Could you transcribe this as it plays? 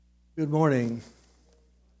Good morning.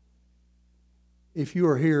 If you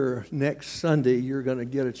are here next Sunday, you're going to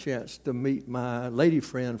get a chance to meet my lady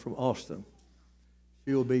friend from Austin.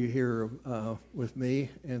 She will be here with me,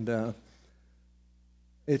 and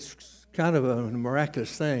it's kind of a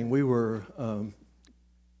miraculous thing. We were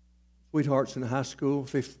sweethearts in high school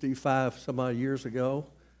 55 some odd years ago.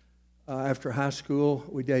 After high school,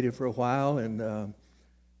 we dated for a while, and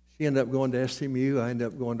she ended up going to SMU. I ended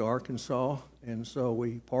up going to Arkansas, and so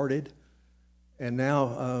we parted. And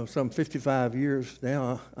now, some 55 years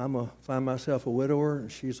now, find myself a widower,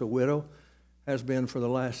 and she's a widow. Has been for the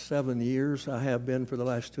last 7 years. I have been for the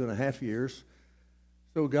last 2.5 years.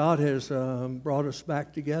 So God has brought us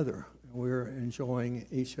back together. We're enjoying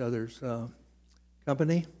each other's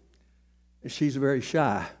company. And she's very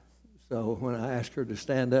shy. So when I ask her to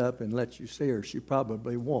stand up and let you see her, she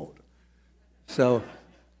probably won't. So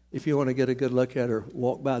if you want to get a good look at her,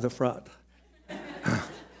 walk by the front.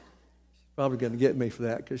 Probably going to get me for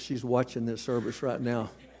that because she's watching this service right now.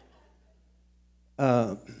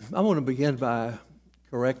 I want to begin by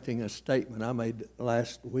correcting a statement I made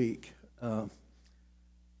last week. I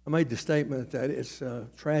made the statement that it's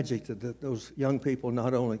tragic that those young people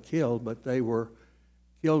not only killed, but they were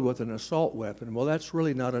killed with an assault weapon. Well, that's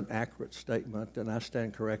really not an accurate statement, and I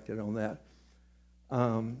stand corrected on that.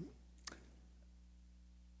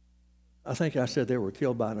 I think I said they were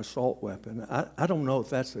killed by an assault weapon. I don't know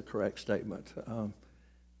if that's the correct statement.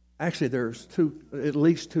 Actually, there's at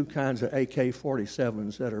least two kinds of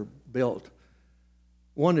AK-47s that are built.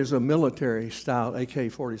 One is a military-style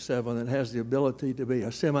AK-47 that has the ability to be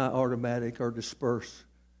a semi-automatic or disperse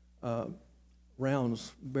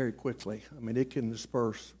rounds very quickly. I mean, it can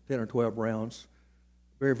disperse 10 or 12 rounds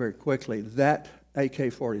very, very quickly. That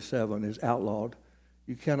AK-47 is outlawed.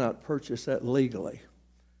 You cannot purchase that legally.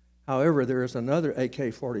 However, there is another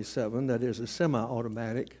AK-47 that is a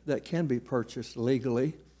semi-automatic that can be purchased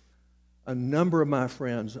legally. A number of my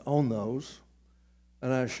friends own those,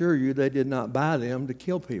 and I assure you they did not buy them to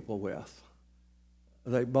kill people with.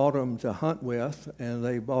 They bought them to hunt with, and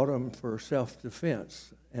they bought them for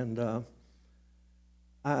self-defense. And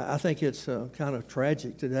I think it's kind of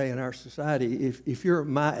tragic today in our society. If you're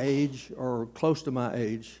my age or close to my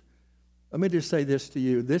age, let me just say this to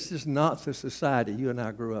you. This is not the society you and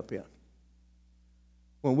I grew up in.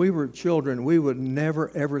 When we were children, we would never,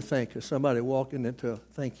 ever think of somebody walking into,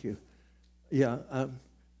 thank you. Yeah, I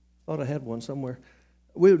thought I had one somewhere.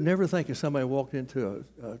 We would never think of somebody walking into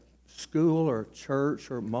a school or church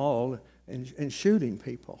or mall and shooting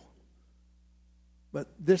people. But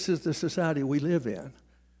this is the society we live in.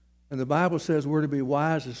 And the Bible says we're to be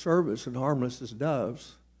wise as serpents and harmless as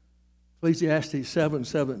doves. Ecclesiastes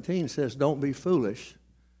 7:17 says, don't be foolish.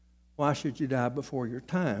 Why should you die before your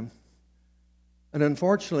time? And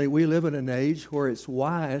unfortunately, we live in an age where it's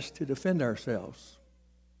wise to defend ourselves.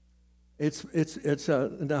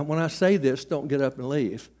 Now when I say this, don't get up and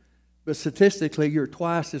leave. But statistically, you're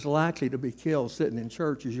twice as likely to be killed sitting in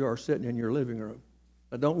church as you are sitting in your living room.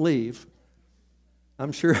 Now don't leave.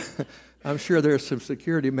 I'm sure there's some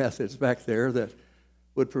security methods back there that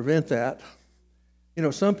would prevent that. You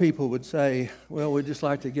know, some people would say, well, we'd just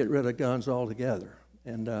like to get rid of guns altogether.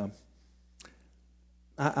 And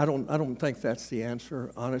I don't think that's the answer,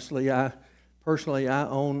 honestly. I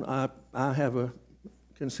have a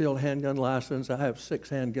concealed handgun license. I have 6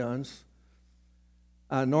 handguns.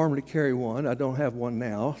 I normally carry one. I don't have one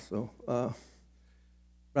now. But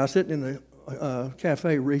I was sitting in a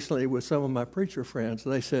cafe recently with some of my preacher friends.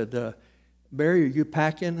 They said, Barry, are you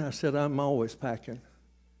packing? I said, I'm always packing.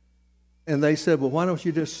 And they said, well, why don't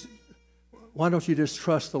you just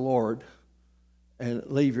trust the Lord and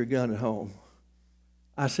leave your gun at home?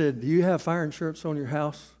 I said, do you have fire insurance on your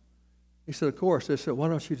house? He said, of course. They said, why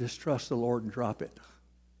don't you just trust the Lord and drop it?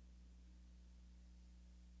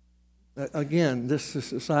 Again, this is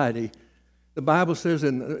society. The Bible says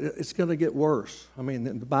it's going to get worse. I mean,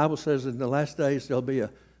 the Bible says in the last days there'll be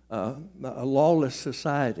a lawless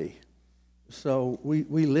society. So we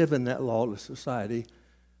live in that lawless society.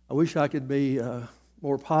 I wish I could be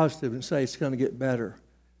more positive and say it's going to get better.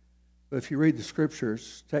 But if you read the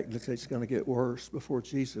scriptures, technically it's going to get worse before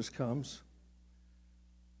Jesus comes.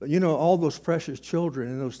 But you know, all those precious children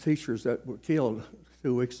and those teachers that were killed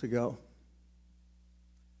 2 weeks ago,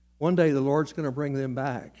 one day the Lord's going to bring them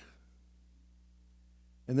back.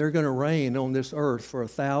 And they're going to reign on this earth for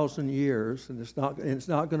 1,000 years. And it's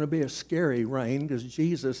not going to be a scary reign because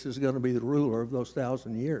Jesus is going to be the ruler of those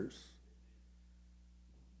 1,000 years.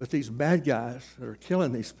 But these bad guys that are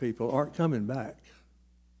killing these people aren't coming back.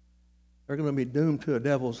 They're going to be doomed to a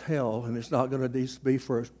devil's hell, and it's not going to be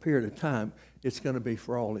for a period of time. It's going to be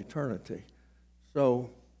for all eternity. So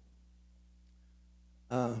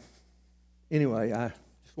anyway, I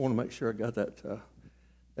just want to make sure I got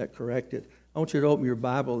that corrected. I want you to open your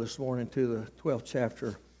Bible this morning to the 12th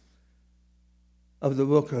chapter of the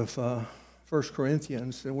book of 1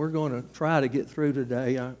 Corinthians, and we're going to try to get through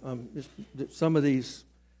today. Some of these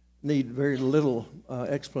need very little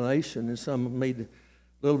explanation, and some need a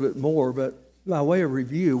little bit more, but by way of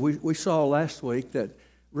review, we saw last week that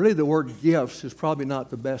really the word gifts is probably not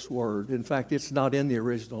the best word. In fact, it's not in the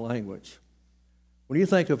original language. When you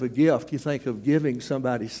think of a gift, you think of giving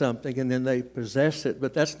somebody something and then they possess it,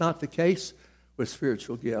 but that's not the case with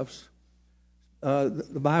spiritual gifts.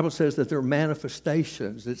 The Bible says that they're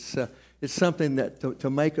manifestations. It's something that to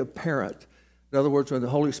make apparent. In other words, when the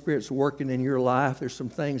Holy Spirit's working in your life, there's some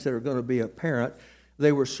things that are going to be apparent.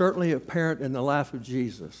 They were certainly apparent in the life of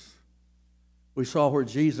Jesus. We saw where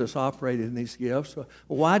Jesus operated in these gifts.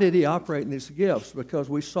 Why did he operate in these gifts? Because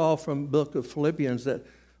we saw from the book of Philippians that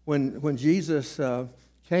when Jesus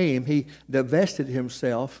came, he divested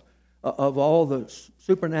himself of all the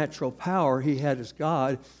supernatural power he had as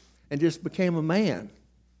God and just became a man.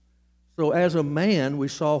 So as a man, we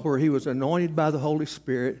saw where he was anointed by the Holy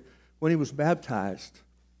Spirit when he was baptized.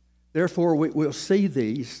 Therefore, we'll see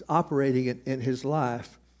these operating in his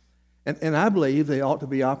life. And I believe they ought to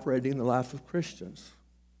be operating in the life of Christians.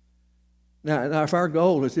 Now, if our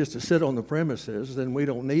goal is just to sit on the premises, then we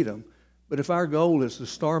don't need them. But if our goal is to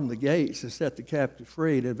storm the gates and set the captive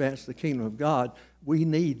free and advance the kingdom of God, we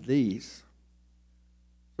need these.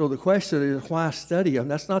 So the question is, why study them?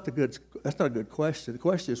 That's not a good question. The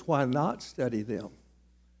question is, why not study them?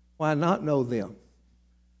 Why not know them?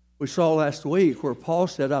 We saw last week where Paul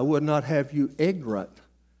said, I would not have you ignorant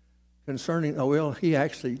concerning, he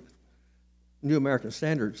actually, New American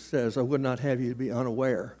Standard says, I would not have you to be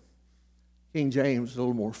unaware. King James is a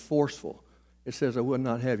little more forceful. It says, I would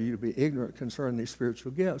not have you to be ignorant concerning these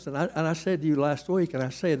spiritual gifts. And I said to you last week, and I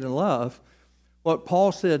say it in love, what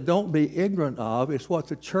Paul said, don't be ignorant of, is what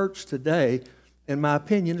the church today, in my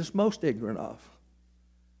opinion, is most ignorant of.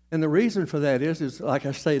 And the reason for that is like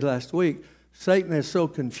I said last week, Satan has so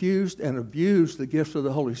confused and abused the gifts of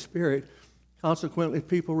the Holy Spirit, consequently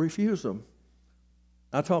people refuse them.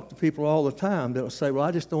 I talk to people all the time that will say, well,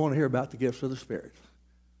 I just don't want to hear about the gifts of the Spirit.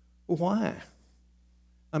 Well, why?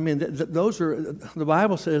 I mean, the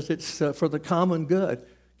Bible says it's for the common good.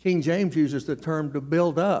 King James uses the term to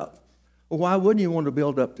build up. Well, why wouldn't you want to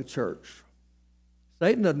build up the church?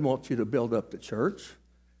 Satan doesn't want you to build up the church.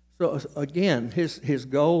 So again, his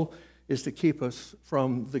goal is to keep us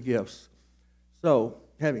from the gifts. So,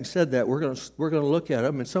 having said that, we're going to look at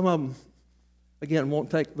them, and some of them, again, won't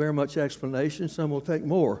take very much explanation. Some will take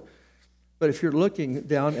more. But if you're looking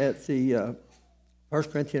down at the 1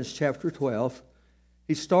 Corinthians chapter 12,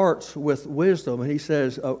 he starts with wisdom, and he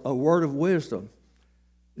says, a word of wisdom.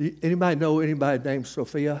 Anybody know anybody named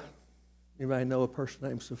Sophia? Anybody know a person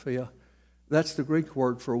named Sophia? That's the Greek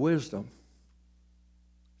word for wisdom.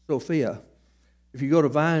 Sophia. If you go to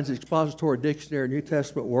Vine's Expository Dictionary of New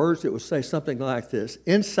Testament Words, it would say something like this: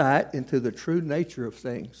 insight into the true nature of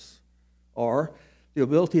things, or the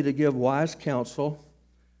ability to give wise counsel,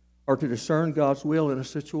 or to discern God's will in a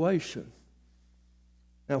situation.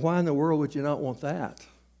 Now, why in the world would you not want that?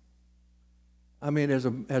 I mean,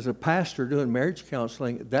 as a pastor doing marriage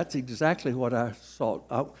counseling, that's exactly what I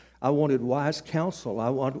sought. I wanted wise counsel. I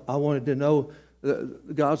wanted to know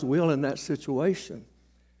God's will in that situation.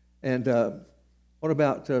 And what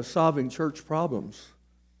about solving church problems?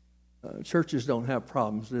 Churches don't have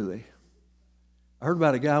problems, do they? I heard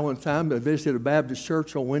about a guy one time that visited a Baptist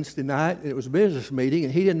church on Wednesday night, and it was a business meeting,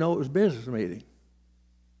 and he didn't know it was a business meeting.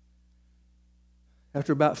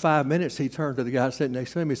 After about 5 minutes, he turned to the guy sitting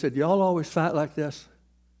next to him. He said, y'all always fight like this?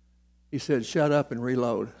 He said, shut up and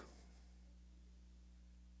reload.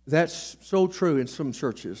 That's so true in some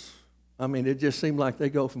churches. I mean, it just seemed like they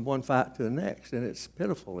go from one fight to the next, and it's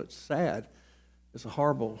pitiful. It's sad. It's a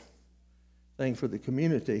horrible thing for the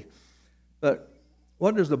community. But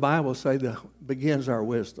what does the Bible say that begins our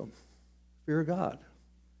wisdom? Fear of God.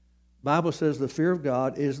 The Bible says the fear of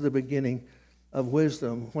God is the beginning of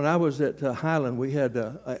wisdom. When I was at Highland, we had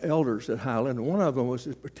elders at Highland, and one of them was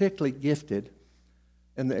particularly gifted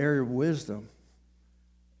in the area of wisdom.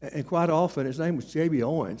 And quite often, his name was J.B.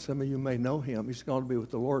 Owens. Some of you may know him. He's gone to be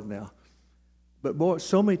with the Lord now. But boy,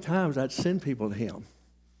 so many times I'd send people to him.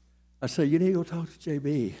 I say, you need to go talk to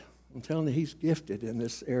J.B. I'm telling you, he's gifted in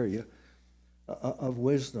this area of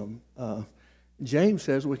wisdom. James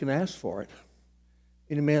says we can ask for it.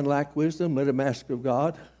 Any man lack wisdom, let him ask of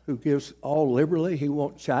God, who gives all liberally. He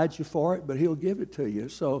won't chide you for it, but he'll give it to you.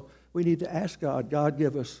 So we need to ask God. God,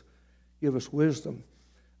 give us wisdom.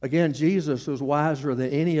 Again, Jesus was wiser than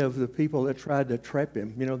any of the people that tried to trap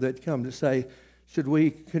him, that come to say, should we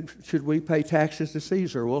pay taxes to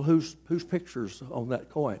Caesar? Well, whose picture's on that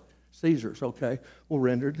coin? Caesar's, okay. We'll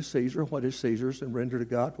render to Caesar what is Caesar's and render to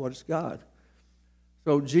God what is God.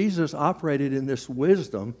 So Jesus operated in this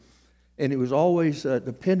wisdom, and he was always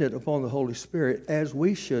dependent upon the Holy Spirit, as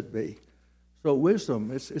we should be. So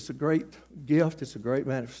wisdom, it's a great gift. It's a great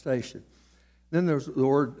manifestation. Then there's the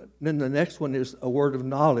word. Then the next one is a word of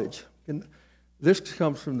knowledge. And this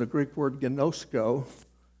comes from the Greek word gnosko.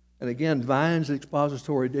 And again, Vine's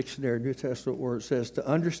Expository Dictionary, New Testament word, says to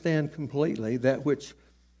understand completely that which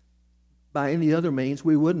by any other means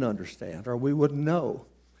we wouldn't understand or we wouldn't know.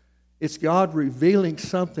 It's God revealing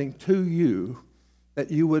something to you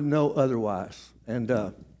that you would know otherwise.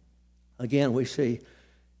 And again, we see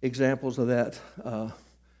examples of that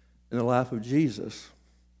in the life of Jesus.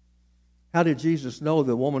 How did Jesus know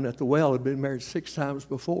the woman at the well had been married 6 times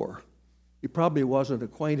before? He probably wasn't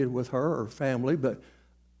acquainted with her or family, but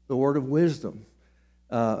the word of wisdom.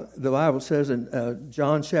 The Bible says in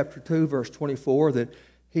John chapter 2, verse 24, that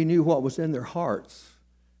he knew what was in their hearts.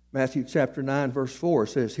 Matthew chapter 9, verse 4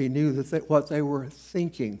 says he knew what they were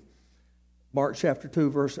thinking. Mark chapter 2,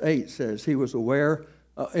 verse 8 says he was aware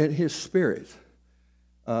in his spirit.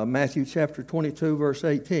 Matthew chapter 22, verse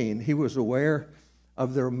 18, he was aware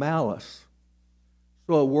of their malice.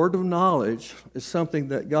 So a word of knowledge is something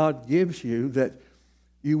that God gives you that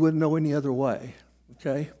you wouldn't know any other way,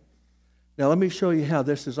 okay? Now let me show you how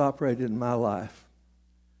this is operated in my life.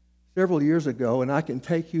 Several years ago, and I can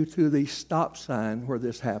take you to the stop sign where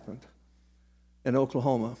this happened in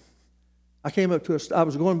Oklahoma. I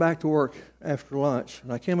was going back to work after lunch,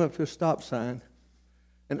 and I came up to a stop sign,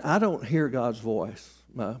 and I don't hear God's voice.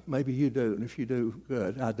 Maybe you do, and if you do,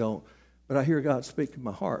 good. I don't. But I hear God speak in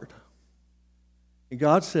my heart. And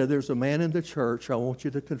God said, there's a man in the church I want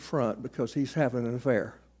you to confront because he's having an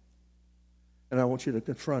affair. And I want you to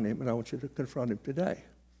confront him, and I want you to confront him today.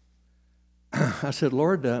 I said,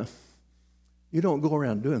 Lord, you don't go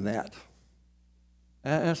around doing that.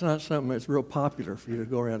 That's not something that's real popular for you to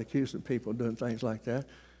go around accusing people of doing things like that.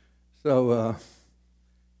 So,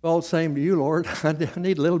 all the same to you, Lord, I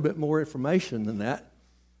need a little bit more information than that.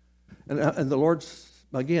 And the Lord's,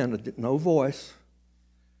 again, no voice.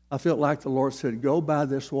 I felt like the Lord said, go by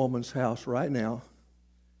this woman's house right now,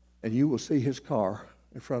 and you will see his car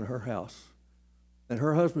in front of her house. And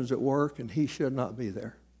her husband's at work, and he should not be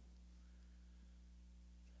there.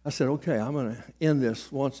 I said, okay, I'm going to end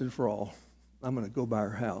this once and for all. I'm going to go by her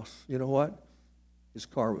house. You know what? His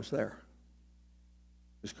car was there.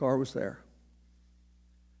 His car was there.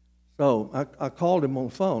 So I called him on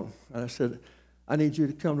the phone, and I said, I need you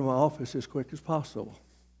to come to my office as quick as possible.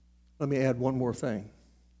 Let me add one more thing.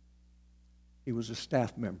 He was a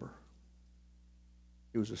staff member.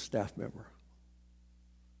 He was a staff member.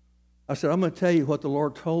 I said, I'm going to tell you what the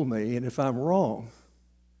Lord told me, and if I'm wrong,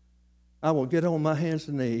 I will get on my hands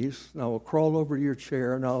and knees, and I will crawl over to your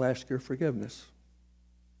chair, and I'll ask your forgiveness.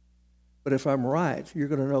 But if I'm right, you're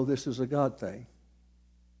going to know this is a God thing.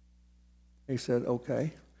 He said,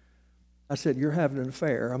 okay. I said, you're having an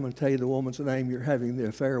affair. I'm going to tell you the woman's name you're having the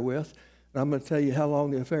affair with, and I'm going to tell you how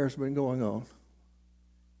long the affair's been going on.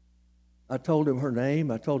 I told him her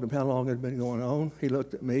name. I told him how long it had been going on. He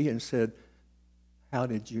looked at me and said, how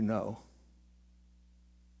did you know?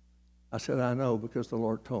 I said, I know because the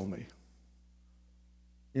Lord told me.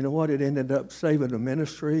 You know what? It ended up saving a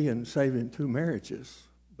ministry and saving 2 marriages.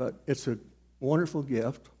 But it's a wonderful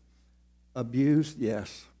gift. Abused,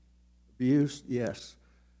 yes. Abused, yes.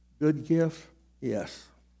 Good gift, yes.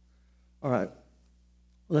 All right.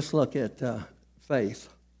 Let's look at faith.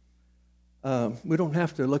 We don't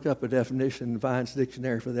have to look up a definition in Vine's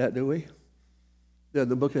dictionary for that, do we?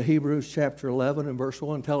 The book of Hebrews chapter 11 and verse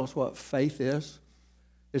 1 tell us what faith is.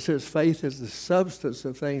 It says faith is the substance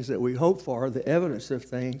of things that we hope for, the evidence of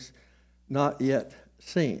things not yet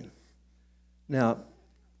seen. Now,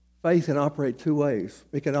 faith can operate 2 ways.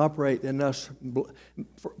 It can operate in us.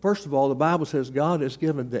 First of all, the Bible says God has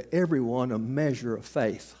given to everyone a measure of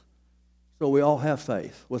faith. So we all have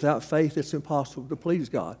faith. Without faith, it's impossible to please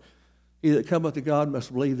God. He that cometh to God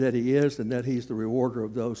must believe that he is, and that he's the rewarder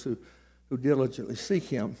of those who diligently seek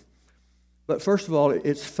him. But first of all,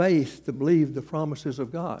 it's faith to believe the promises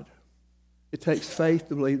of God. It takes faith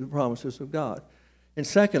to believe the promises of God. And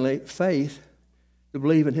secondly, faith to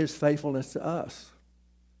believe in his faithfulness to us.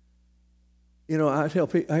 You know, I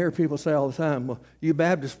hear people say all the time, well, you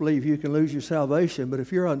Baptists believe you can lose your salvation, but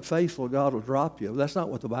if you're unfaithful, God will drop you. That's not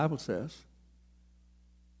what the Bible says.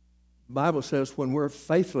 The Bible says when we're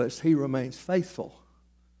faithless, he remains faithful.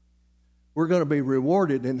 We're going to be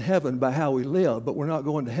rewarded in heaven by how we live, but we're not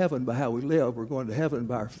going to heaven by how we live. We're going to heaven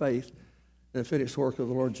by our faith in the finished work of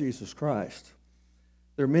the Lord Jesus Christ.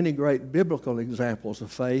 There are many great biblical examples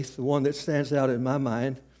of faith. The one that stands out in my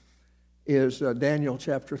mind is Daniel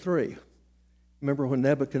chapter 3. Remember when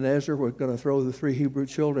Nebuchadnezzar was going to throw the 3 Hebrew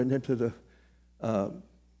children into the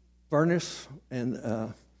furnace,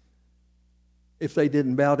 and if they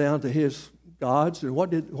didn't bow down to his gods, and what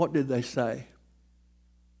did they say?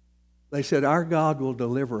 They said, "Our God will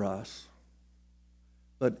deliver us,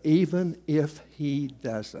 but even if he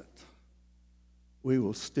doesn't, we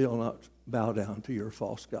will still not bow down to your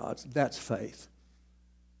false gods." That's faith.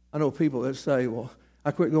 I know people that say, "Well,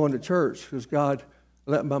 I quit going to church because God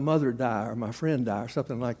let my mother die or my friend die," or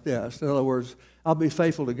something like this. In other words, I'll be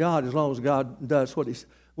faithful to God as long as God does what he's...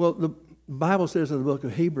 Well, the Bible says in the book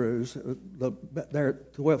of Hebrews, there,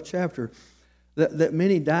 12th chapter, that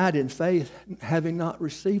many died in faith having not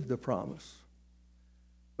received the promise.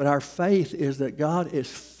 But our faith is that God is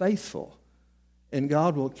faithful and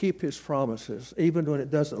God will keep his promises even when it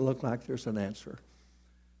doesn't look like there's an answer.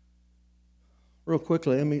 Real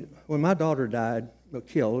quickly, when my daughter died,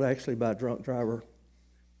 killed actually by a drunk driver,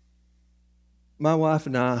 my wife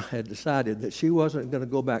and I had decided that she wasn't going to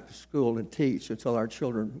go back to school and teach until our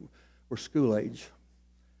children were school age.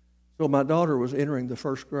 So my daughter was entering the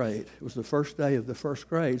first grade. It was the first day of the first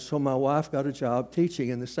grade, so my wife got a job teaching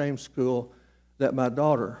in the same school that my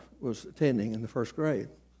daughter was attending in the first grade.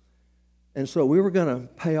 And so we were going to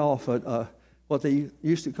pay off what they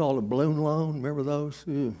used to call a balloon loan. Remember those?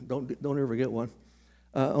 Don't ever get one.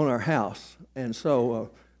 On our house. And so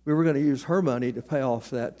we were going to use her money to pay off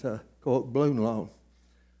that, quote, balloon loan.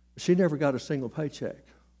 She never got a single paycheck.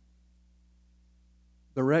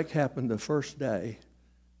 The wreck happened the first day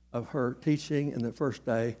of her teaching and the first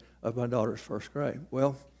day of my daughter's first grade.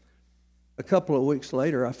 Well, a couple of weeks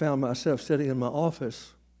later, I found myself sitting in my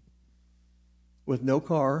office with no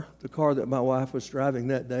car. The car that my wife was driving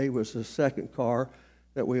that day was the second car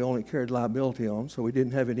that we only carried liability on, so we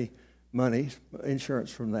didn't have any money,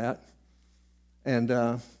 insurance from that. And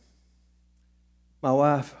my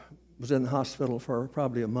wife was in the hospital for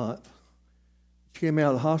probably a month. She came out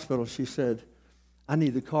of the hospital, she said, "I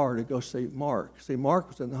need the car to go see Mark." See, Mark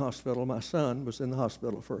was in the hospital. My son was in the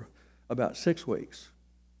hospital for about 6 weeks.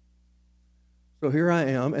 So here I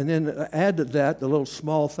am, and then add to that the little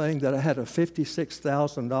small thing that I had a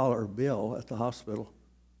 $56,000 bill at the hospital.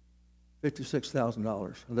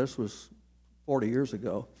 $56,000. And this was 40 years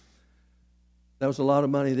ago. That was a lot of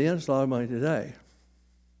money then, it's a lot of money today.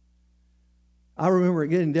 I remember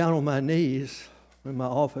getting down on my knees in my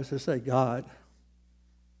office and say, "God,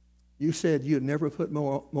 you said you'd never put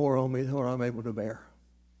more on me than what I'm able to bear.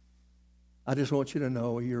 I just want you to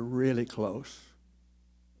know you're really close.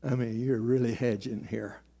 You're really hedging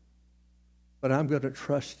here. But I'm going to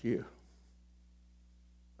trust you.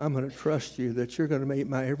 I'm going to trust you that you're going to meet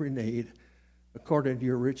my every need according to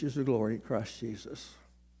your riches of glory in Christ Jesus."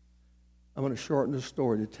 I'm going to shorten the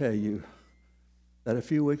story to tell you that a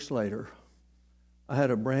few weeks later, I had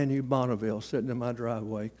a brand new Bonneville sitting in my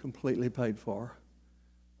driveway, completely paid for.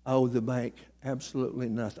 I owed the bank absolutely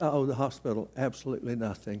nothing. I owed the hospital absolutely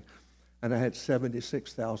nothing. And I had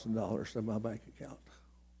 $76,000 in my bank account.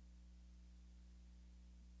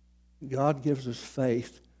 God gives us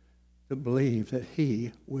faith to believe that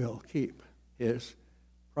he will keep his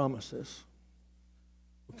promises.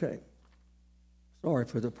 Okay. Sorry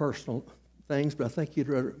for the personal things, but I think you'd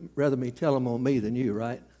rather me tell them on me than you,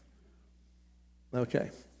 right? Okay.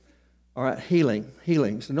 All right,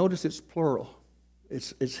 healings. Notice it's plural.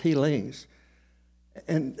 It's healings.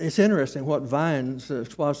 And it's interesting what Vine's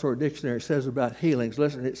Expository Dictionary says about healings.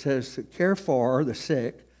 Listen, it says to care for the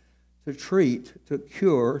sick, to treat, to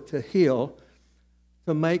cure, to heal,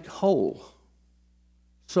 to make whole.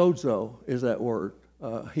 Sozo is that word,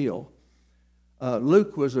 heal.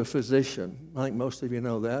 Luke was a physician. I think most of you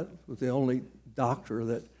know that. Was the only doctor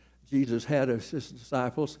that Jesus had as his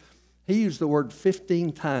disciples. He used the word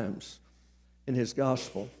 15 times in his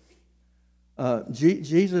gospel.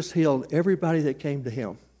 Jesus healed everybody that came to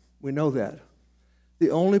him. We know that. The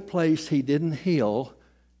only place he didn't heal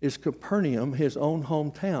is Capernaum, his own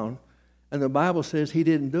hometown. And the Bible says he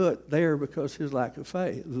didn't do it there because his lack of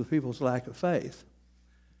faith, the people's lack of faith.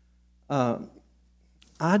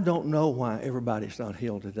 I don't know why everybody's not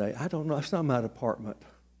healed today. I don't know. It's not my department.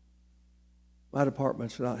 My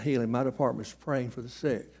department's not healing. My department's praying for the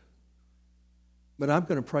sick. But I'm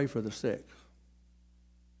going to pray for the sick.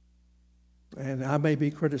 And I may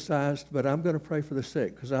be criticized, but I'm going to pray for the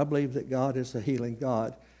sick because I believe that God is a healing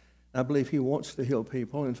God. I believe he wants to heal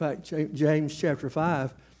people. In fact, James chapter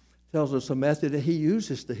 5 tells us a method that he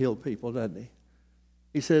uses to heal people, doesn't he?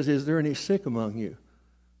 He says, is there any sick among you?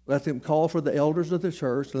 Let them call for the elders of the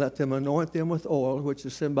church, let them anoint them with oil, which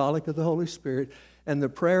is symbolic of the Holy Spirit, and the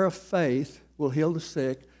prayer of faith will heal the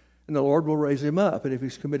sick, and the Lord will raise him up. And if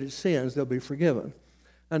he's committed sins, they'll be forgiven.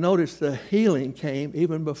 Now notice the healing came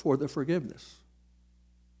even before the forgiveness.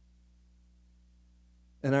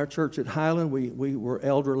 In our church at Highland, we were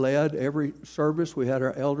elder-led. Every service, we had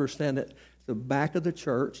our elders stand at the back of the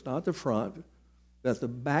church, not the front, but at the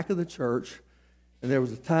back of the church. And there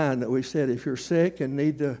was a time that we said, if you're sick and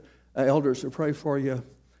need the elders to pray for you,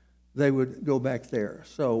 they would go back there.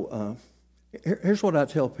 So here's what I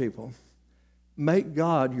tell people. Make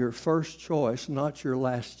God your first choice, not your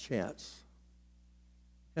last chance.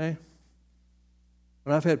 Okay?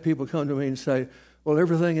 When I've had people come to me and say, well,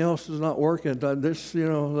 everything else is not working. This,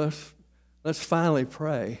 let's finally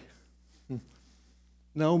pray.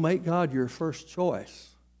 No, make God your first choice,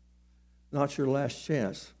 not your last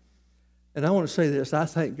chance. And I want to say this. I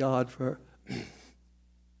thank God for,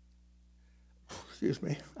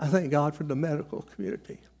 I thank God for the medical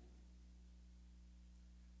community.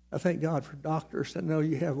 I thank God for doctors. I know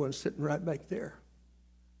you have one sitting right back there.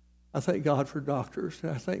 I thank God for doctors.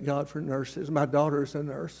 I thank God for nurses. My daughter's a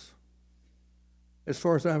nurse. As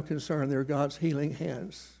far as I'm concerned, they're God's healing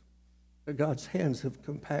hands. They're God's hands of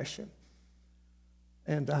compassion.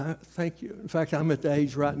 And I thank you. In fact, I'm at the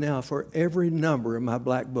age right now for every number in my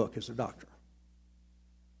black book is a doctor.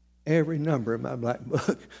 Every number in my black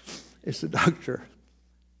book is a doctor.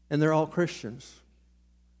 And they're all Christians.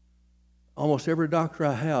 Almost every doctor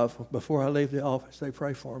I have, before I leave the office, they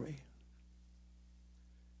pray for me.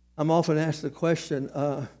 I'm often asked the question,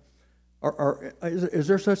 is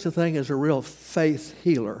there such a thing as a real faith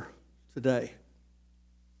healer today?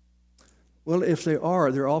 Well, if they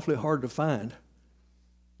are, they're awfully hard to find.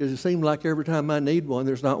 Because it seems like every time I need one,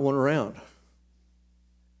 there's not one around.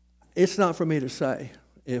 It's not for me to say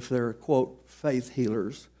if they're, quote, faith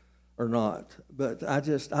healers or not. But I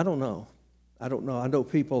don't know. I know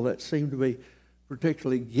people that seem to be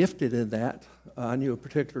particularly gifted in that. I knew a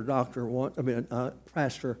particular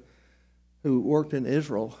pastor who worked in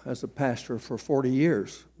Israel as a pastor for 40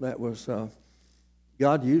 years. That was,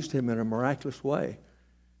 God used him in a miraculous way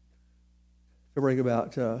to bring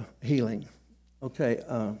about healing. Okay,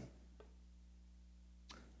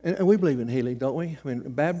 and we believe in healing, don't we? I mean,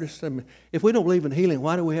 Baptists, if we don't believe in healing,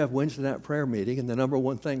 why do we have Wednesday night prayer meeting and the number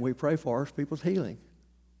one thing we pray for is people's healing?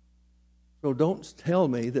 So don't tell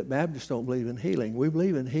me that Baptists don't believe in healing. We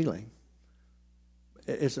believe in healing.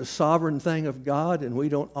 It's a sovereign thing of God, and we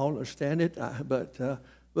don't all understand it,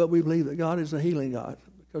 but we believe that God is a healing God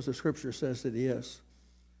because the Scripture says that He is.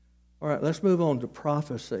 All right, let's move on to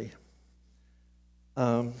prophecy.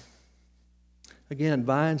 Again,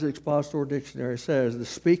 Vine's Expositor Dictionary says, the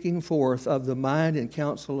speaking forth of the mind and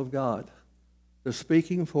counsel of God. The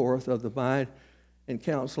speaking forth of the mind and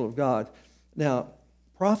counsel of God. Now,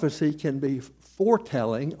 prophecy can be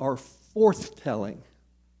foretelling or forthtelling.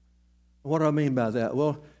 What do I mean by that?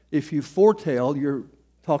 Well, if you foretell, you're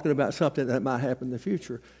talking about something that might happen in the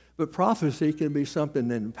future. But prophecy can be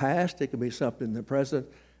something in the past, it can be something in the present,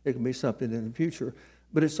 it can be something in the future.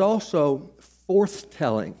 But it's also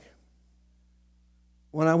forthtelling.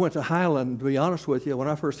 When I went to Highland, to be honest with you, when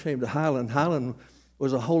I first came to Highland, Highland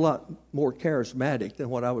was a whole lot more charismatic than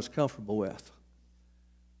what I was comfortable with.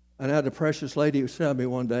 And I had a precious lady who said to me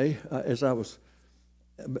one day, as I was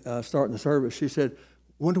starting the service, she said,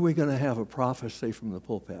 when are we going to have a prophecy from the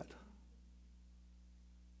pulpit?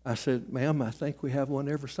 I said, ma'am, I think we have one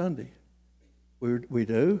every Sunday. We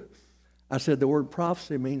do? I said, the word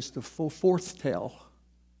prophecy means to forthtell,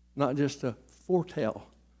 not just to foretell.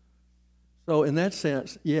 So in that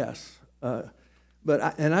sense, yes.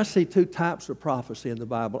 I see two types of prophecy in the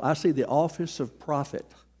Bible. I see the office of prophet.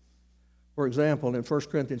 For example, in 1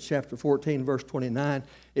 Corinthians chapter 14, verse 29,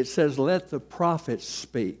 it says, let the prophets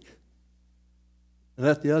speak, and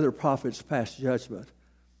let the other prophets pass judgment.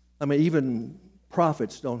 I mean, even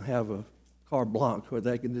prophets don't have a carte blanche where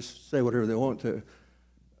they can just say whatever they want to.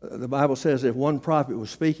 The Bible says if one prophet was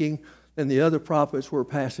speaking, then the other prophets were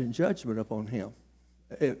passing judgment upon him,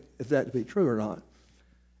 if that be true or not.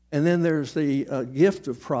 And then there's the gift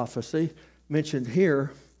of prophecy mentioned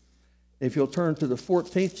here. If you'll turn to the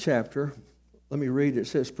 14th chapter, let me read it. It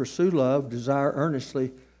says, pursue love, desire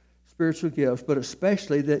earnestly spiritual gifts, but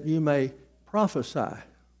especially that you may prophesy.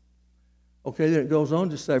 Okay, then it goes on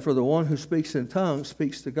to say, for the one who speaks in tongues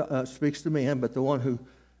speaks to men, but the one who,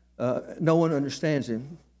 no one understands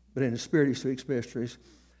him, but in the spirit he speaks mysteries.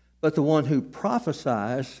 But the one who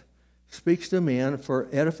prophesies speaks to men for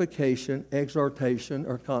edification, exhortation,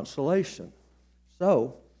 or consolation.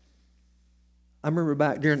 So, I remember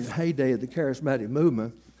back during the heyday of the charismatic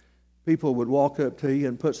movement, people would walk up to you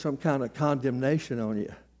and put some kind of condemnation on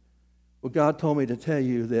you. Well, God told me to tell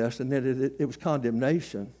you this, and then it was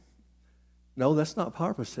condemnation. No, that's not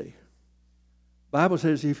prophecy. The Bible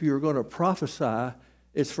says if you're going to prophesy,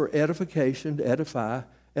 it's for edification, to edify,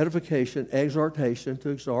 edification, exhortation, to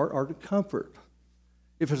exhort, or to comfort.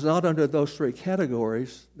 If it's not under those three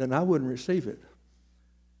categories, then I wouldn't receive it.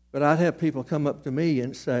 But I'd have people come up to me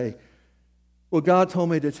and say, well, God told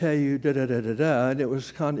me to tell you da-da-da-da-da, and it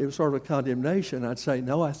was sort of a condemnation. I'd say,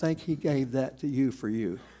 no, I think he gave that to you for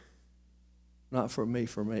you, not for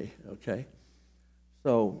me, okay?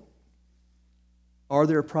 So, are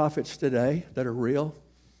there prophets today that are real?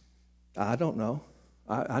 I don't know.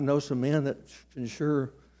 I know some men that can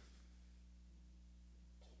sure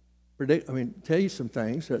tell you some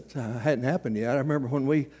things that hadn't happened yet. I remember when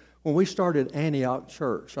we started Antioch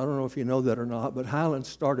Church. I don't know if you know that or not, but Highland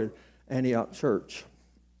started Antioch Church.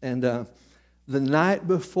 And the night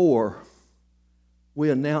before we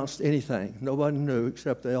announced anything, nobody knew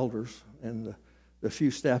except the elders and the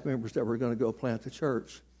few staff members that were going to go plant the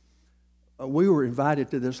church. We were invited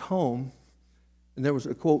to this home, and there was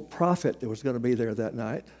a, quote, prophet that was going to be there that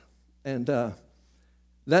night. And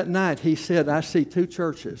that night he said, I see two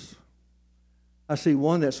churches. I see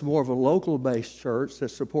one that's more of a local-based church that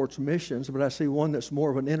supports missions, but I see one that's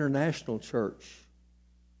more of an international church,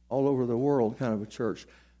 all over the world kind of a church.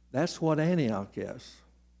 That's what Antioch is.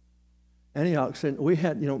 Antioch said,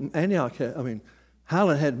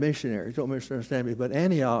 Highland had missionaries, don't misunderstand me, but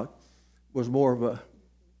Antioch was more of a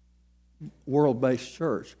world-based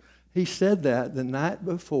church. He said that the night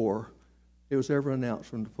before it was ever announced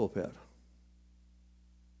from the pulpit.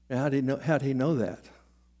 Now, how did he know that?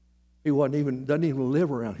 He doesn't even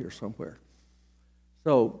live around here somewhere.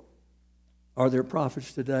 So, are there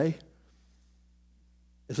prophets today?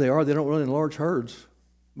 If they are, they don't run in large herds.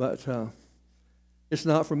 But it's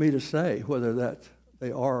not for me to say whether that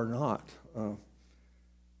they are or not. Okay,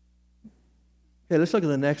 let's look at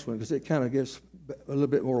the next one because it kind of gets a little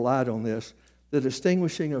bit more light on this. The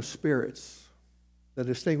distinguishing of spirits. The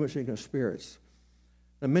distinguishing of spirits.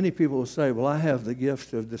 Now, many people will say, well, I have the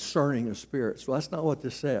gift of discerning of spirits. Well, that's not what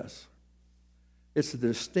this says. It's the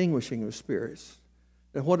distinguishing of spirits.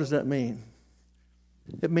 And what does that mean?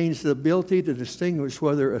 It means the ability to distinguish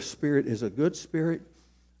whether a spirit is a good spirit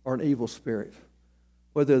or an evil spirit.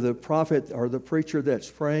 Whether the prophet or the preacher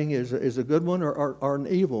that's praying is a good one or an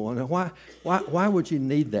evil one. And why would you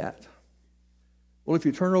need that? Well, if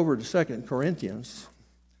you turn over to 2 Corinthians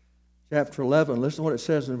chapter 11, listen to what it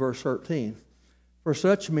says in verse 13. For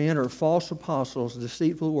such men are false apostles,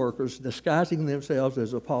 deceitful workers, disguising themselves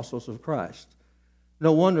as apostles of Christ.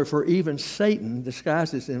 No wonder, for even Satan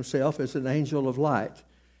disguises himself as an angel of light.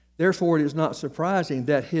 Therefore, it is not surprising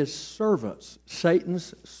that his servants,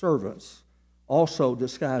 Satan's servants, also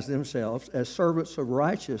disguise themselves as servants of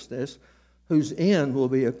righteousness, whose end will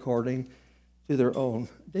be according to their own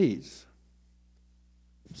deeds.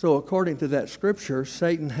 So according to that scripture,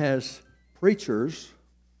 Satan has preachers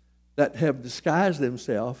that have disguised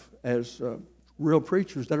themselves as real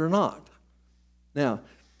preachers that are not. Now,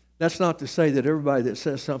 that's not to say that everybody that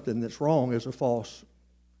says something that's wrong is a false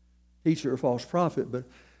teacher or false prophet, but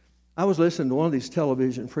I was listening to one of these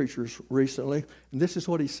television preachers recently, and this is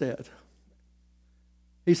what he said.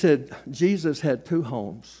 He said Jesus had two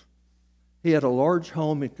homes. He had a large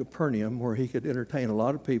home in Capernaum where he could entertain a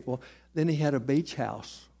lot of people. Then he had a beach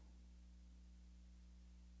house.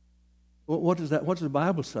 What does the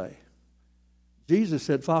Bible say? Jesus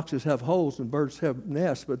said foxes have holes and birds have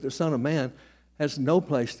nests, but the Son of Man has no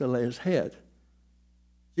place to lay his head.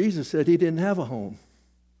 Jesus said he didn't have a home.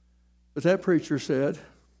 But that preacher said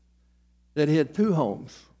that he had two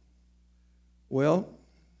homes. Well,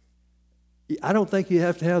 I don't think you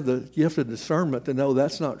have to have the gift of discernment to know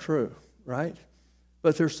that's not true, right?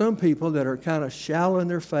 But there's some people that are kind of shallow in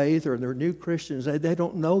their faith or they're new Christians. They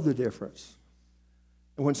don't know the difference.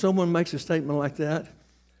 And when someone makes a statement like that,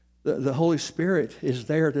 the Holy Spirit is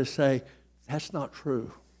there to say, that's not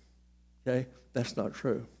true. Okay? That's not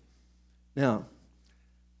true. Now,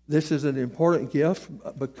 this is an important gift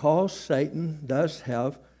because Satan does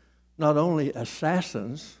have not only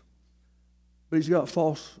assassins, but he's got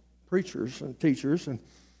false preachers and teachers. And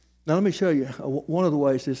now let me show you one of the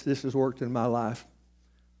ways this has worked in my life.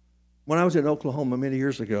 When I was in Oklahoma many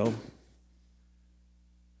years ago,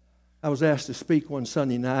 I was asked to speak one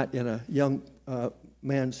Sunday night in a young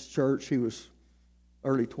man's church. He was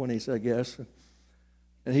early 20s, I guess.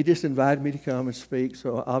 And he just invited me to come and speak,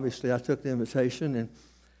 so obviously I took the invitation. And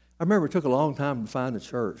I remember it took a long time to find the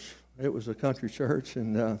church. It was a country church,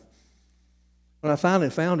 and When I finally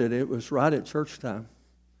found it, it was right at church time.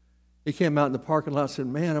 He came out in the parking lot and said,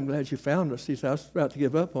 "Man, I'm glad you found us." He said, "I was about to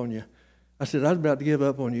give up on you." I said, "I was about to give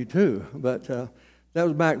up on you too." But that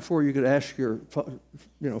was back before you could ask your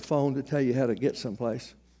phone to tell you how to get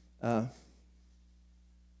someplace. So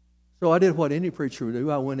I did what any preacher would do.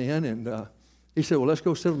 I went in and he said, "Well, let's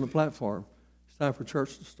go sit on the platform. It's time for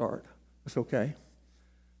church to start." That's okay.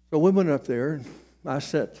 So we went up there, and I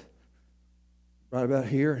sat right about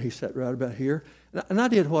here, and he sat right about here. And I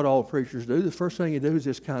did what all preachers do. The first thing you do is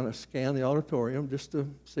just kind of scan the auditorium just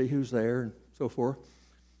to see who's there and so forth.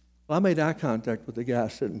 Well, I made eye contact with the guy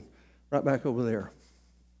sitting right back over there.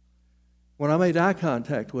 When I made eye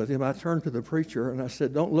contact with him, I turned to the preacher and I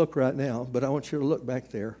said, "Don't look right now, but I want you to look back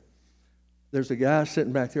there. There's a guy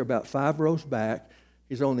sitting back there about 5 rows back.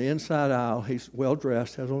 He's on the inside aisle. He's well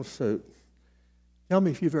dressed, has on a suit. Tell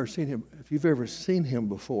me if you've ever seen him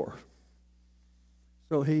before."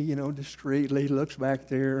 So he, discreetly looks back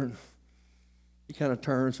there, and he kind of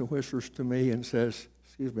turns and whispers to me and says,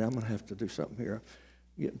 "Excuse me, I'm going to have to do something here.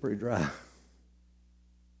 I'm getting pretty dry."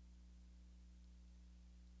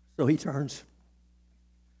 So he turns,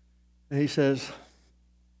 and he says,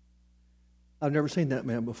 "I've never seen that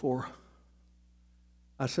man before."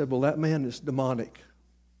 I said, "Well, that man is demonic,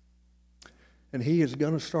 and he is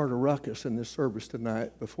going to start a ruckus in this service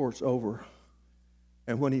tonight before it's over.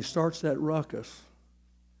 And when he starts that ruckus,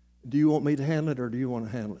 do you want me to handle it or do you want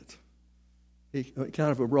to handle it?" He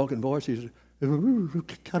kind of a broken voice. He said, "I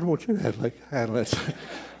kind of want you to handle it."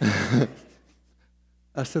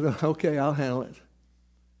 I said, "Okay, I'll handle it."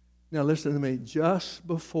 Now listen to me. Just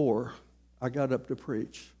before I got up to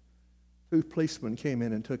preach, 2 policemen came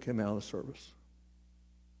in and took him out of the service.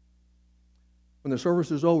 When the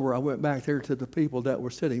service was over, I went back there to the people that were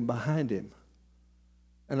sitting behind him.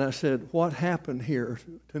 And I said, "What happened here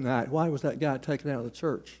tonight? Why was that guy taken out of the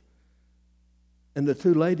church?" And the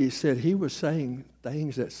 2 ladies said he was saying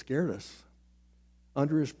things that scared us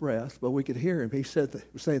under his breath, but we could hear him. He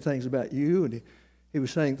was saying things about you, and he was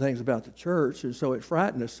saying things about the church, and so it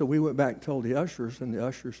frightened us. So we went back and told the ushers, and the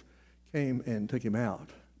ushers came and took him out.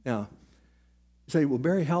 Now, you say, "Well,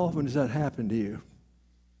 Barry, how often does that happen to you?"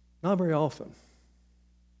 Not very often.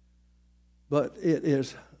 But it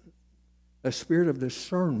is a spirit of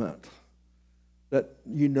discernment that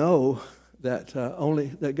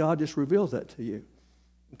that God just reveals that to you.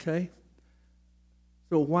 Okay?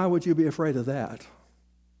 So why would you be afraid of that?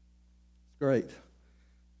 Great.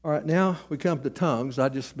 All right, now we come to tongues. I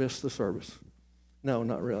just missed the service. No,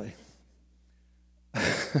 not really.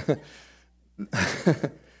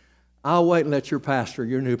 I'll wait and let your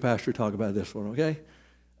new pastor, talk about this one, okay?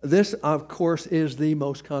 This, of course, is the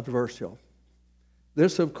most controversial.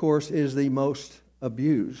 This, of course, is the most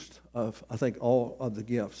abused of, I think, all of the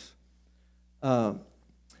gifts. Now,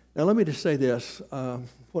 let me just say this.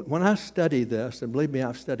 When I study this, and believe me,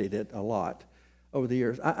 I've studied it a lot over the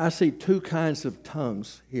years, I see 2 kinds of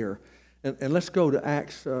tongues here. And let's go to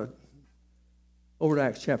Acts, over to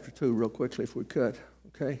Acts chapter 2 real quickly if we could,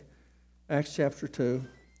 okay? Acts chapter 2.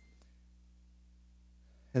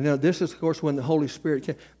 And now this is, of course, when the Holy Spirit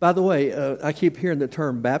came. By the way, I keep hearing the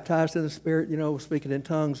term baptized in the Spirit, speaking in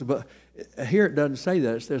tongues, but here it doesn't say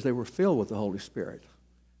that. It says they were filled with the Holy Spirit.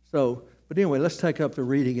 But anyway, let's take up the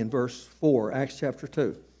reading in verse 4, Acts chapter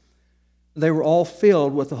 2. They were all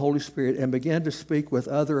filled with the Holy Spirit and began to speak with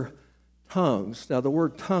other tongues. Now, the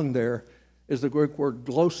word tongue there is the Greek word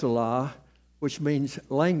glossala, which means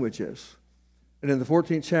languages. And in the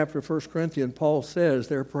 14th chapter of 1 Corinthians, Paul says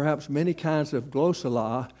there are perhaps many kinds of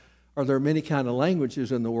glossala, or there are many kinds of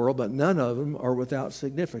languages in the world, but none of them are without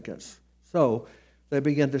significance. So they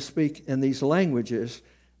began to speak in these languages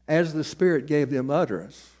as the Spirit gave them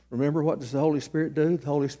utterance. Remember, what does the Holy Spirit do? The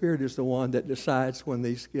Holy Spirit is the one that decides when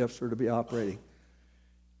these gifts are to be operating.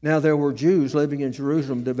 Now there were Jews living in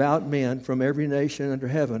Jerusalem, devout men from every nation under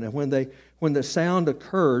heaven. And when the sound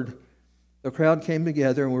occurred, the crowd came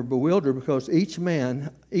together and were bewildered because each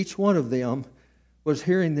one of them was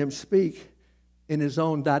hearing them speak in his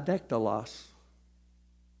own didactylos.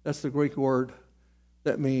 That's the Greek word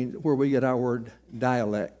that means where we get our word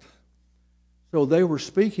dialect. So they were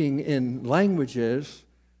speaking in languages,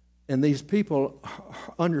 and these people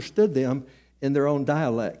understood them in their own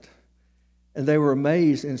dialect. And they were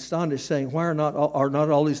amazed and astonished, saying, "Why are not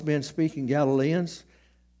all these men speaking Galileans?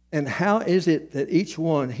 And how is it that each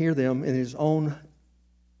one hear them in his own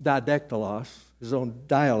didactylos, his own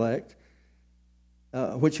dialect,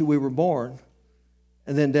 which we were born?"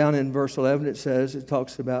 And then down in verse 11 it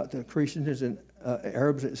talks about the Cretans and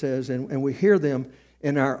Arabs, it says, and we hear them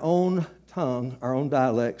in our own tongue, our own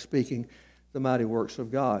dialect, speaking the mighty works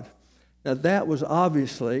of God. Now that was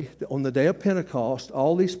obviously, on the day of Pentecost,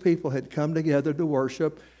 all these people had come together to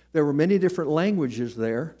worship. There were many different languages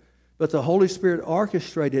there, but the Holy Spirit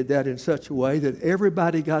orchestrated that in such a way that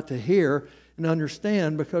everybody got to hear and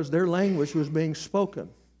understand because their language was being spoken.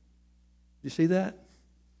 You see that?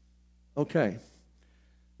 Okay.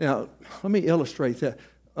 Now, let me illustrate that.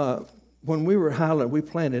 When we were at Highland, we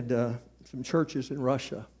planted some churches in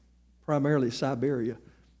Russia, primarily Siberia,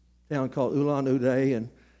 a town called Ulan-Ude and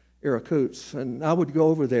Irkutsk. And I would go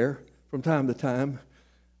over there from time to time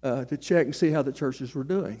to check and see how the churches were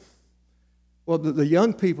doing. Well, the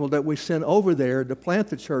young people that we sent over there to plant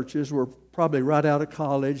the churches were probably right out of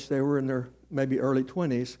college. They were in their maybe early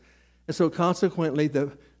 20s. And so consequently,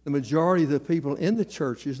 the majority of the people in the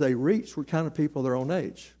churches they reached were kind of people their own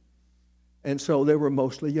age. And so they were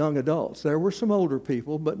mostly young adults. There were some older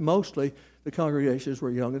people, but mostly the congregations were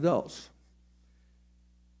young adults.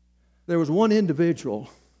 There was one individual.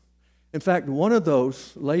 In fact, one of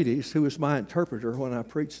those ladies, who was my interpreter when I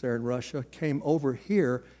preached there in Russia, came over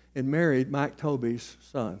here and married Mike Tobey's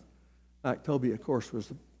son. Mike Tobey, of course, was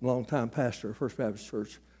the longtime pastor of First Baptist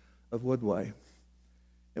Church of Woodway.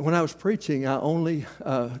 And when I was preaching, I only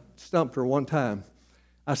stumped her one time.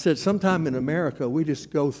 I said, sometime in America, we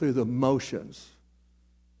just go through the motions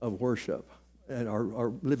of worship and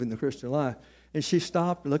are living the Christian life. And she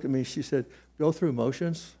stopped and looked at me. She said, go through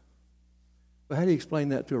motions? Well, how do you explain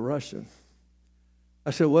that to a Russian?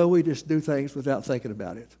 I said, well, we just do things without thinking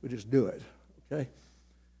about it. We just do it, okay?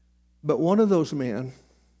 But one of those men,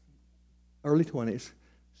 early 20s,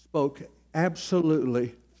 spoke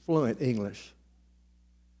absolutely fluent English.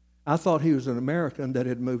 I thought he was an American that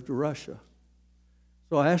had moved to Russia.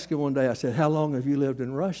 So I asked him one day, I said, how long have you lived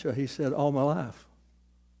in Russia? He said, all my life.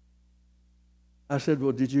 I said,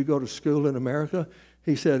 well, did you go to school in America?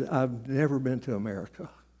 He said, I've never been to America.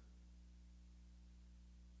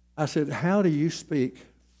 I said, how do you speak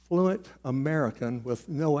fluent American with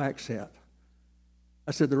no accent?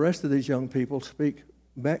 I said, the rest of these young people speak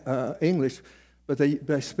English, but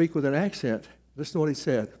they speak with an accent. Listen to what he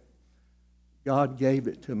said. God gave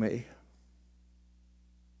it to me.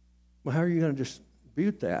 Well, how are you going to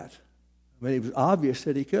dispute that? I mean, it was obvious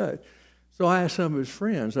that he could. So I asked some of his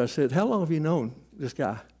friends, I said, how long have you known this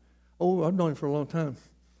guy? Oh, I've known him for a long time.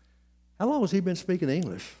 How long has he been speaking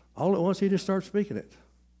English? All at once he just started speaking it.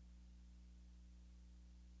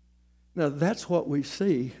 Now, that's what we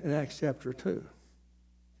see in Acts chapter 2.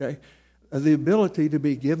 Okay? The ability to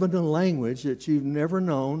be given a language that you've never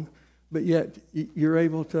known, but yet you're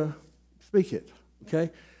able to speak it. Okay?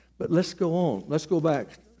 But let's go on. Let's go back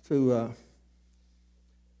to,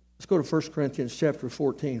 let's go to 1 Corinthians chapter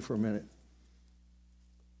 14 for a minute.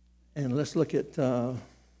 And let's look at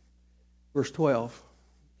verse 12.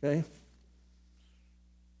 Okay?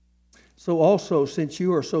 So also, since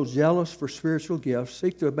you are so jealous for spiritual gifts,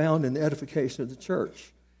 seek to abound in the edification of the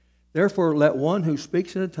church. Therefore, let one who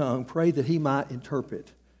speaks in a tongue pray that he might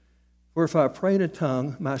interpret. For if I pray in a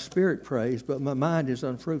tongue, my spirit prays, but my mind is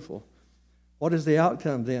unfruitful. What is the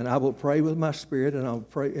outcome then? I will pray with my spirit, and I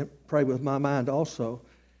will pray with my mind also.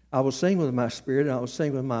 I will sing with my spirit, and I will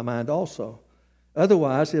sing with my mind also.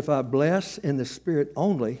 Otherwise, if I bless in the spirit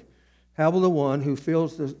only, how will the one who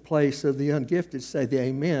fills the place of the ungifted say the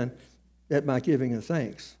amen at my giving of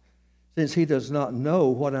thanks, since he does not know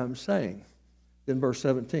what I'm saying? Then verse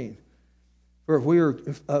 17.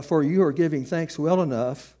 For you are giving thanks well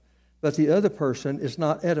enough, but the other person is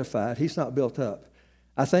not edified. He's not built up.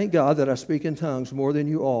 I thank God that I speak in tongues more than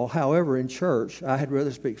you all. However, in church, I had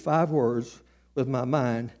rather speak 5 words with my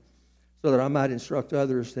mind so that I might instruct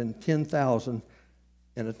others than 10,000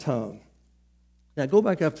 in a tongue. Now go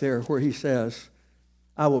back up there where he says,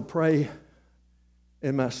 I will pray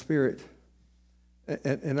in my spirit,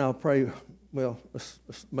 and I'll pray, well, let's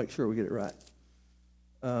make sure we get it right.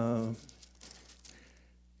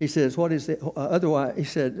 He says, otherwise, he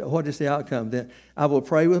said, what is the outcome then? I will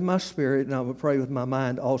pray with my spirit, and I will pray with my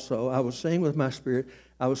mind also. I will sing with my spirit,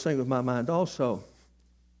 I will sing with my mind also.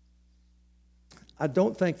 I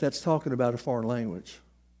don't think that's talking about a foreign language.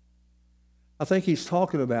 I think he's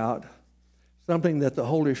talking about something that the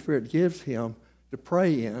Holy Spirit gives him to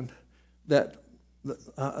pray in that, the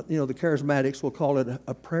charismatics will call it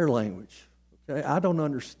a prayer language. Okay? I don't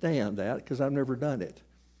understand that because I've never done it.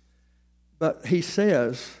 But he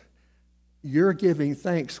says, you're giving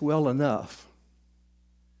thanks well enough.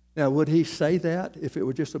 Now, would he say that if it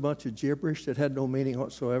were just a bunch of gibberish that had no meaning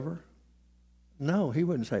whatsoever? No, he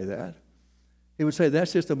wouldn't say that. He would say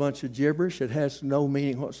that's just a bunch of gibberish that has no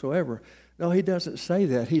meaning whatsoever. No, he doesn't say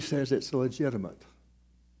that. He says it's legitimate.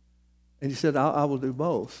 And he said, I will do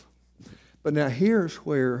both. But now here's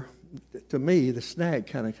where, to me, the snag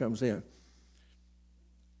kind of comes in.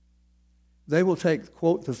 they will take,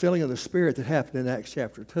 quote, the filling of the Spirit that happened in Acts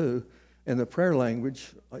chapter 2 and the prayer language,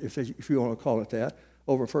 if you want to call it that,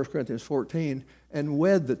 over 1 Corinthians 14, and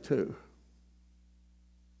wed the two.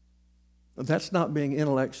 That's not being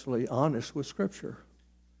intellectually honest with Scripture.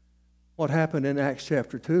 What happened in Acts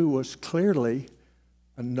chapter 2 was clearly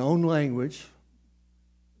a known language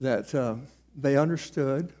that they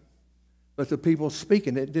understood, but the people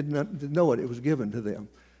speaking it didn't know it. It was given to them.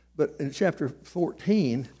 But in chapter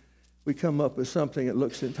 14, we come up with something that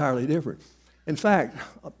looks entirely different. In fact,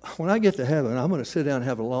 when I get to heaven, I'm going to sit down and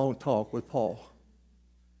have a long talk with Paul.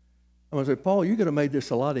 I'm going to say, Paul, you could have made this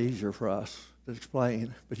a lot easier for us to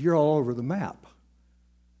explain, but you're all over the map.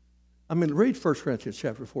 I mean, read 1 Corinthians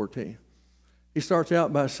chapter 14. He starts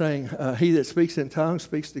out by saying, he that speaks in tongues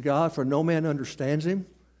speaks to God, for no man understands him.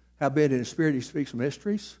 Howbeit in his spirit he speaks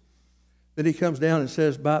mysteries. Then he comes down and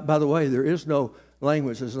says, by the way, there is no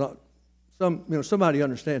language. There's not somebody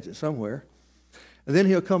understands it somewhere. And then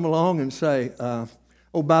he'll come along and say,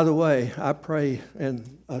 oh, by the way, I pray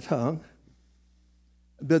in a tongue.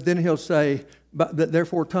 But then he'll say,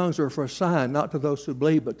 therefore tongues are for a sign, not to those who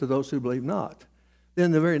believe, but to those who believe not.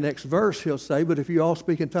 Then the very next verse he'll say, but if you all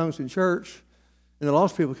speak in tongues in church, and the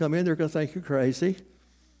lost people come in, they're going to think you're crazy.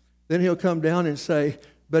 Then he'll come down and say,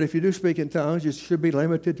 but if you do speak in tongues, it should be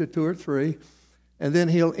limited to 2 or 3. And then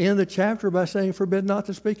he'll end the chapter by saying, forbid not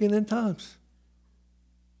to speak in tongues.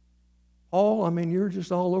 Paul, I mean, you're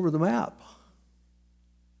just all over the map.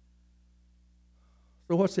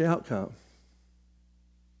 So what's the outcome?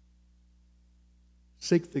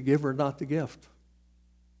 Seek the giver, not the gift.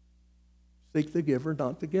 Seek the giver,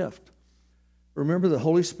 not the gift. Remember, the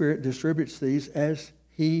Holy Spirit distributes these as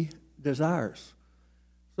he desires.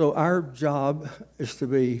 So our job is to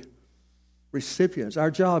be recipients. Our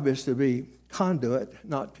job is to be conduit,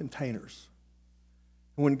 not containers.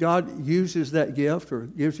 When God uses that gift or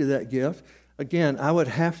gives you that gift, again, I would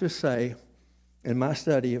have to say in my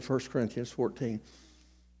study of 1 Corinthians 14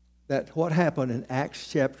 that what happened in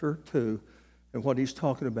Acts chapter 2 and what he's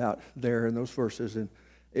talking about there in those verses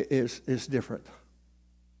is different.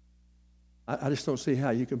 I just don't see how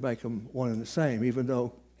you can make them one and the same, even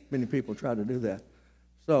though many people try to do that.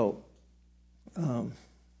 So, and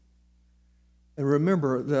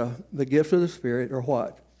remember, the gifts of the Spirit are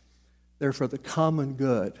what? They're for the common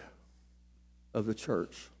good of the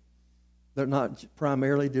church. They're not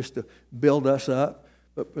primarily just to build us up,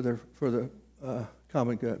 but for the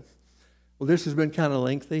common good. Well, this has been kind of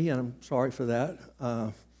lengthy, and I'm sorry for that.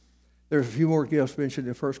 There's a few more gifts mentioned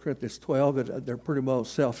in 1 Corinthians 12. They're pretty well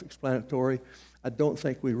self-explanatory. I don't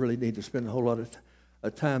think we really need to spend a whole lot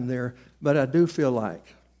of time there, but I do feel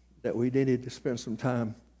like that we needed to spend some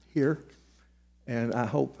time here, and I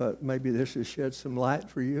hope maybe this has shed some light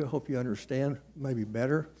for you. I hope you understand maybe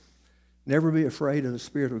better. Never be afraid of the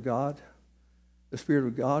Spirit of God. The Spirit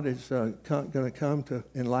of God is going to come to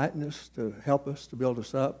enlighten us, to help us, to build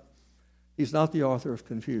us up. He's not the author of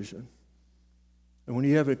confusion. And when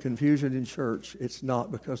you have a confusion in church, it's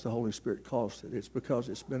not because the Holy Spirit caused it. It's because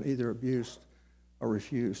it's been either abused or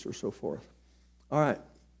refused or so forth. All right.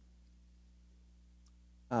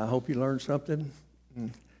 I hope you learned something.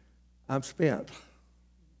 I'm spent,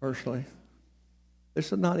 personally.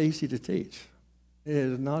 This is not easy to teach. It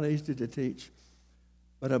is not easy to teach.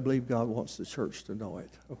 But I believe God wants the church to know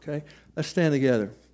it. Okay? Let's stand together.